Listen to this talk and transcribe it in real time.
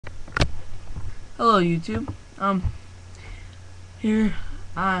Hello YouTube. Here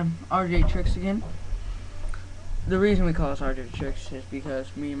I'm rjtricks again. The reason we call us rjtricks is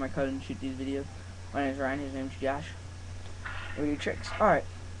because me and my cousin shoot these videos. My name is Ryan, his name's Josh. We do tricks. Alright.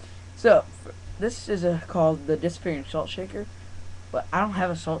 So this is called the Diappearing salt shaker. But I don't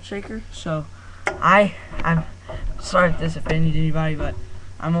have a salt shaker, so I'm sorry if this offended anybody, but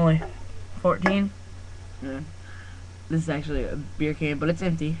I'm only 14. This is actually a beer can, but it's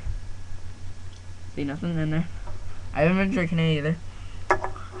empty. See, nothing in there. I haven't been drinking it either.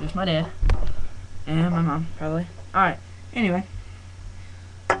 Just my dad. And my mom, probably. Alright, anyway.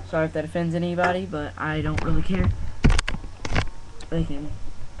 Sorry if that offends anybody, but I don't really care. They can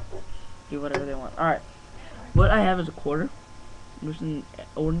do whatever they want. Alright. What I have is a quarter. Just an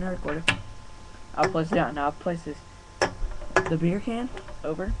ordinary quarter. I'll place it down. Now I'll place the beer can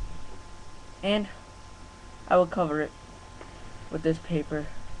over. And I will cover it with this paper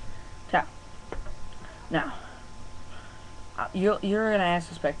towel. Now, you're gonna ask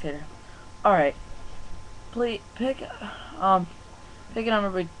the spectator, alright, please pick a number,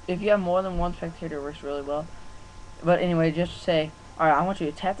 but if you have more than one spectator, it works really well. But anyway, just say, alright, I want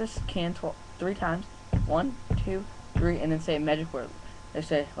you to tap this can 3 times. 1, 2, 3, and then say a magic word. They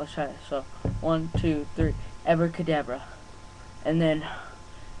say, let's try this. So, 1, 2, 3, abracadabra. And then,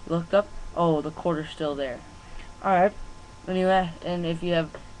 looked up, oh, the quarter's still there. Alright, and if you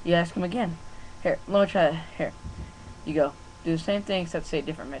ask him again. Here, let me try it. Here. You go. Do the same thing except say a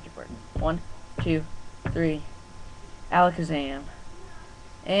different magic word. 1, 2, 3. Alakazam.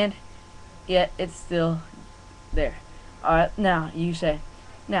 And yet it's still there. Alright, now you say,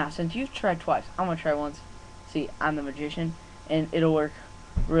 now since you've tried twice, I'm gonna try once. See, I'm the magician, and it'll work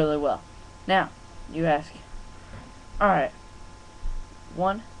really well. Now, you ask, alright.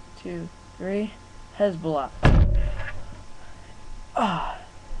 1, 2, 3. Hezbollah. Ah.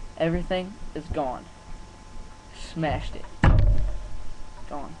 Everything is gone. Smashed it.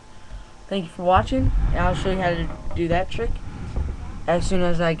 Gone. Thank you for watching. I'll show you how to do that trick as soon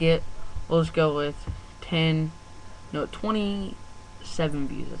as I get, we'll just go with 27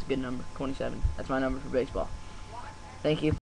 views. That's a good number. 27. That's my number for baseball. Thank you.